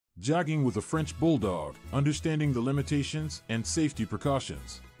Jogging with a French Bulldog, understanding the limitations and safety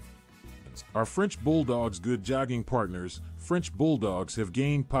precautions. Are French Bulldogs good jogging partners? French Bulldogs have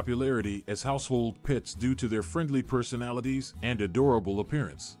gained popularity as household pets due to their friendly personalities and adorable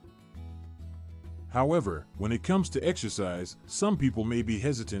appearance. However, when it comes to exercise, some people may be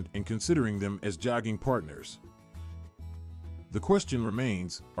hesitant in considering them as jogging partners. The question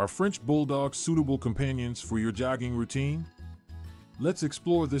remains, are French Bulldogs suitable companions for your jogging routine? Let's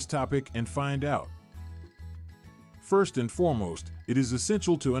explore this topic and find out. First and foremost, it is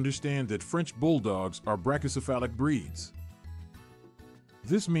essential to understand that French Bulldogs are brachycephalic breeds.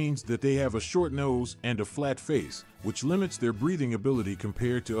 This means that they have a short nose and a flat face, which limits their breathing ability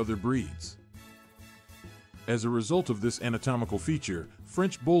compared to other breeds. As a result of this anatomical feature,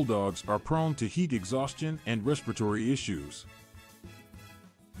 French Bulldogs are prone to heat exhaustion and respiratory issues.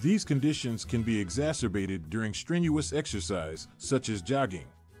 These conditions can be exacerbated during strenuous exercise, such as jogging.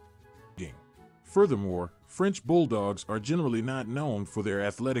 Furthermore, French Bulldogs are generally not known for their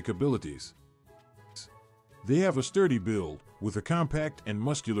athletic abilities. They have a sturdy build, with a compact and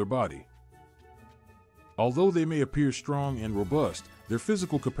muscular body. Although they may appear strong and robust, their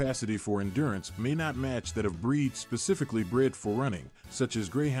physical capacity for endurance may not match that of breeds specifically bred for running, such as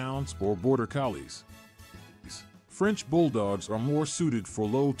greyhounds or border collies. French Bulldogs are more suited for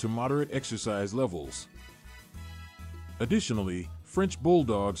low to moderate exercise levels. Additionally, French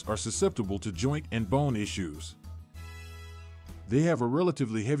Bulldogs are susceptible to joint and bone issues. They have a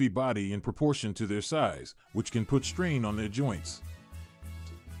relatively heavy body in proportion to their size, which can put strain on their joints.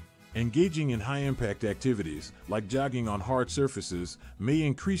 Engaging in high-impact activities, like jogging on hard surfaces, may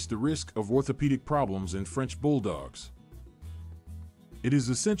increase the risk of orthopedic problems in French Bulldogs. It is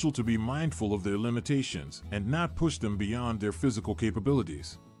essential to be mindful of their limitations and not push them beyond their physical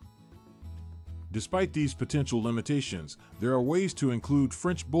capabilities. Despite these potential limitations, there are ways to include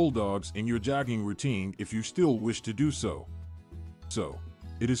French Bulldogs in your jogging routine if you still wish to do so.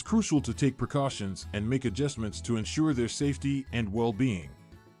 It is crucial to take precautions and make adjustments to ensure their safety and well-being.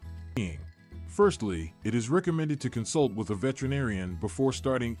 Firstly, it is recommended to consult with a veterinarian before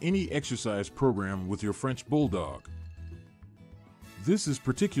starting any exercise program with your French Bulldog. This is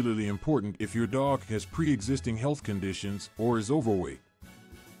particularly important if your dog has pre-existing health conditions or is overweight.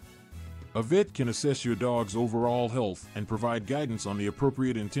 A vet can assess your dog's overall health and provide guidance on the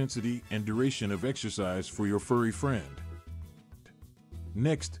appropriate intensity and duration of exercise for your furry friend.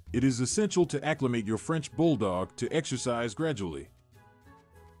 Next, it is essential to acclimate your French Bulldog to exercise gradually.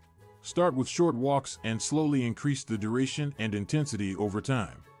 Start with short walks and slowly increase the duration and intensity over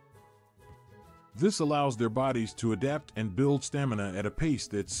time. This allows their bodies to adapt and build stamina at a pace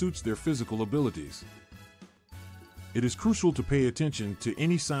that suits their physical abilities. It is crucial to pay attention to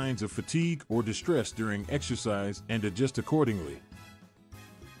any signs of fatigue or distress during exercise and adjust accordingly.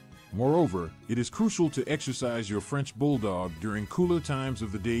 Moreover, it is crucial to exercise your French Bulldog during cooler times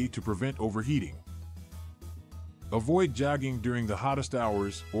of the day to prevent overheating. Avoid jogging during the hottest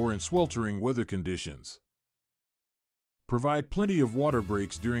hours or in sweltering weather conditions. Provide plenty of water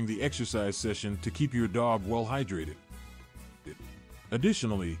breaks during the exercise session to keep your dog well hydrated.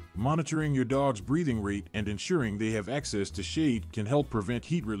 Additionally, monitoring your dog's breathing rate and ensuring they have access to shade can help prevent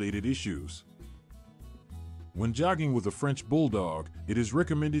heat-related issues. When jogging with a French Bulldog, it is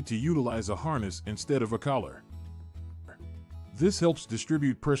recommended to utilize a harness instead of a collar. This helps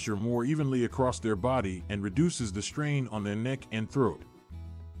distribute pressure more evenly across their body and reduces the strain on their neck and throat.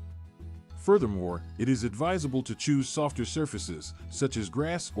 Furthermore, it is advisable to choose softer surfaces, such as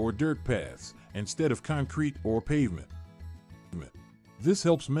grass or dirt paths, instead of concrete or pavement. This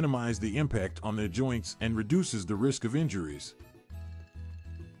helps minimize the impact on their joints and reduces the risk of injuries.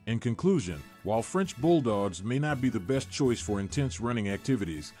 In conclusion, while French Bulldogs may not be the best choice for intense running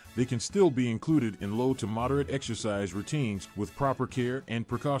activities, they can still be included in low to moderate exercise routines with proper care and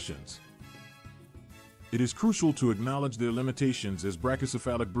precautions. It is crucial to acknowledge their limitations as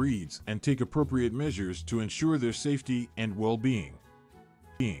brachycephalic breeds and take appropriate measures to ensure their safety and well-being.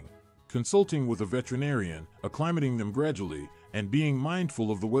 Consulting with a veterinarian, acclimating them gradually, and being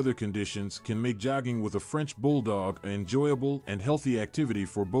mindful of the weather conditions can make jogging with a French Bulldog an enjoyable and healthy activity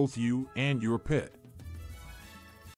for both you and your pet.